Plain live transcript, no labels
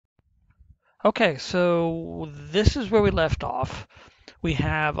Okay, so this is where we left off. We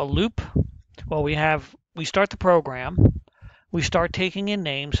have a loop. Well, we start the program. We start taking in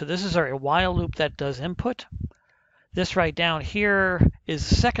names. So this is our while loop that does input. This right down here is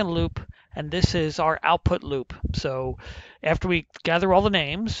the second loop, and this is our output loop. So after we gather all the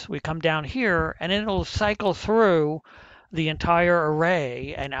names, we come down here, and it'll cycle through the entire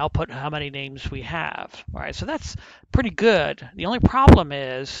array and output how many names we have. All right, so that's pretty good. The only problem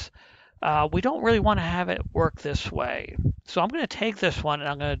is we don't really want to have it work this way. So I'm going to take this one and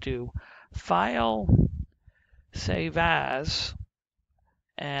I'm going to do File, Save As,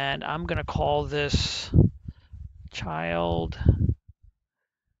 and I'm going to call this Child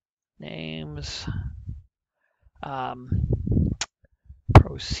Names um,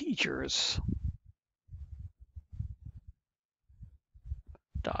 Procedures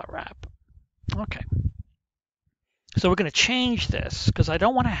 .wrap. Okay. So we're going to change this because I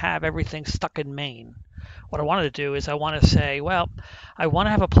don't want to have everything stuck in main. What I wanted to do is I want to say, well, I want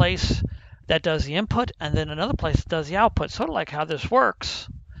to have a place that does the input and then another place that does the output, sort of like how this works.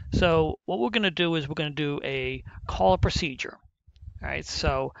 So what we're going to do is we're going to do a call a procedure. All right,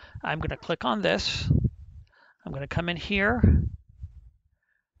 so I'm going to click on this. I'm going to come in here,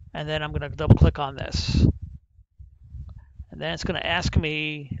 and then I'm going to double click on this. And then it's going to ask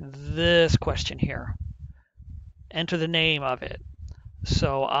me this question here. Enter the name of it.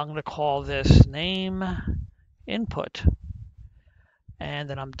 So I'm going to call this name input. And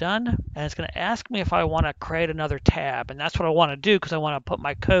then I'm done. And it's going to ask me if I want to create another tab. And that's what I want to do because I want to put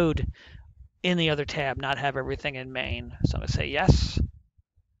my code in the other tab, not have everything in main. So I'm going to say yes.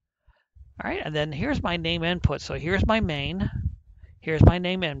 All right, and then here's my name input. So here's my main. Here's my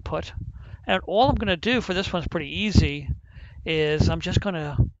name input. And all I'm going to do for this one's pretty easy is I'm just going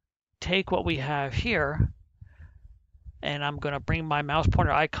to take what we have here and I'm going to bring my mouse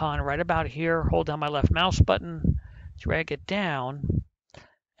pointer icon right about here, hold down my left mouse button, drag it down,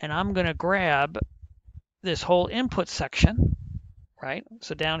 and I'm going to grab this whole input section, right?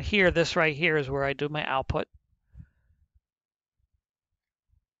 So down here, this right here is where I do my output.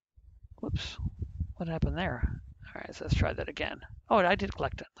 Whoops, what happened there? All right, so let's try that again. Oh, I did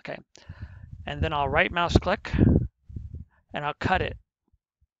collect it, okay. And then I'll right mouse click and I'll cut it.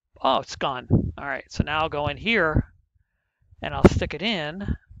 Oh, it's gone. All right, so now I'll go in here and I'll stick it in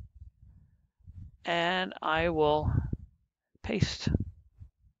and I will paste.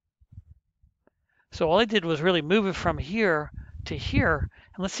 So all I did was really move it from here to here,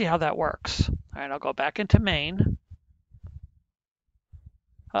 and let's see how that works. All right, I'll go back into main.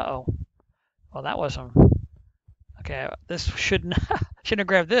 Uh-oh. Well, that wasn't okay. This shouldn't have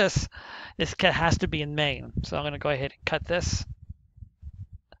grabbed this. This has to be in main. So I'm going to go ahead and cut this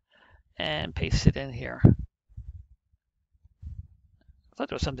and paste it in here. I thought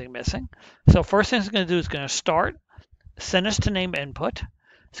there was something missing. So first thing it's going to do is going to start, send us to name input.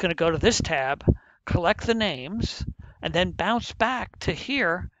 It's going to go to this tab, collect the names, and then bounce back to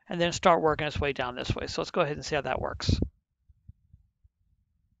here and then start working its way down this way. So let's go ahead and see how that works.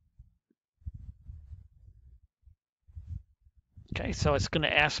 Okay, so it's going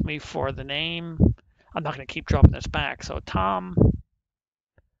to ask me for the name. I'm not going to keep dropping this back. So Tom,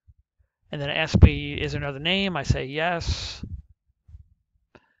 and then it asks me, is there another name? I say yes.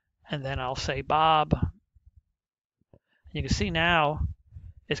 And then I'll say Bob. You can see now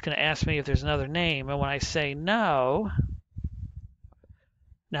it's going to ask me if there's another name. And when I say no,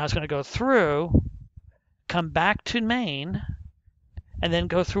 now it's going to go through, come back to main, and then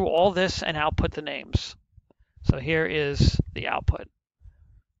go through all this and output the names. So here is the output.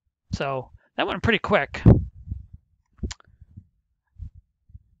 So that went pretty quick.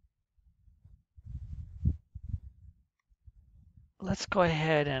 Let's go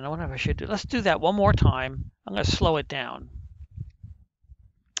ahead and I wonder if I should do, let's do that one more time. I'm going to slow it down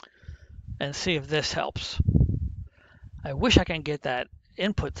and see if this helps. I wish I can get that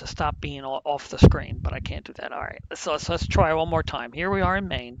input to stop being off the screen, but I can't do that. All right, so let's try one more time. Here we are in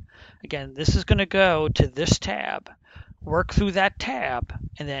main. Again, this is going to go to this tab, work through that tab,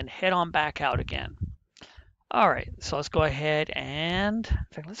 and then head on back out again. All right, so let's go ahead and, in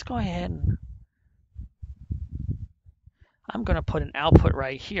fact, let's go ahead and I'm going to put an output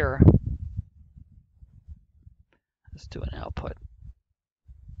right here. Let's do an output.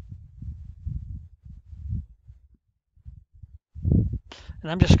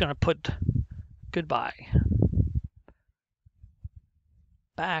 And I'm just going to put goodbye.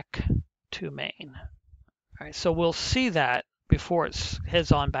 Back to main. All right, so we'll see that before it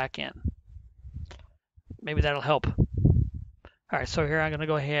heads on back in. Maybe that'll help. All right, so here I'm going to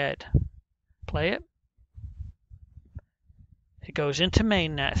go ahead, play it. It goes into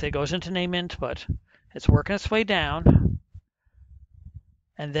main now. So it goes into name input. It's working its way down.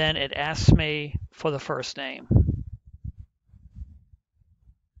 And then it asks me for the first name.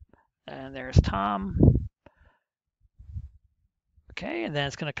 And there's Tom. Okay, and then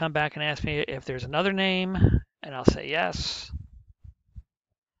it's going to come back and ask me if there's another name, and I'll say yes.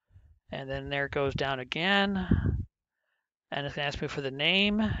 And then there it goes down again, and it's going to ask me for the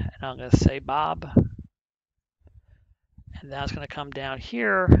name, and I'm going to say Bob. And now it's going to come down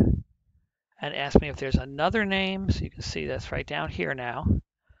here and ask me if there's another name. So you can see that's right down here now.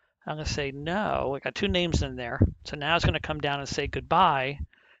 I'm going to say no. I got two names in there. So now it's going to come down and say goodbye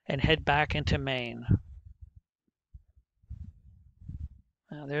and head back into main.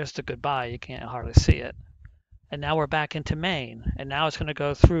 Now there's the goodbye. You can't hardly see it. And now we're back into main. And now it's going to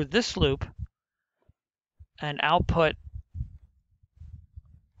go through this loop and output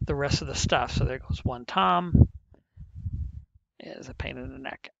the rest of the stuff. So there goes one Tom. Is a pain in the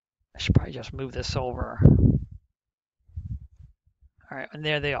neck. I should probably just move this over. All right, and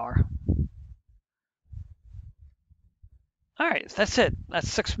there they are. All right, that's it. That's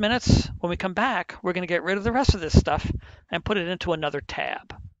 6 minutes. When we come back, we're going to get rid of the rest of this stuff and put it into another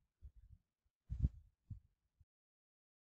tab.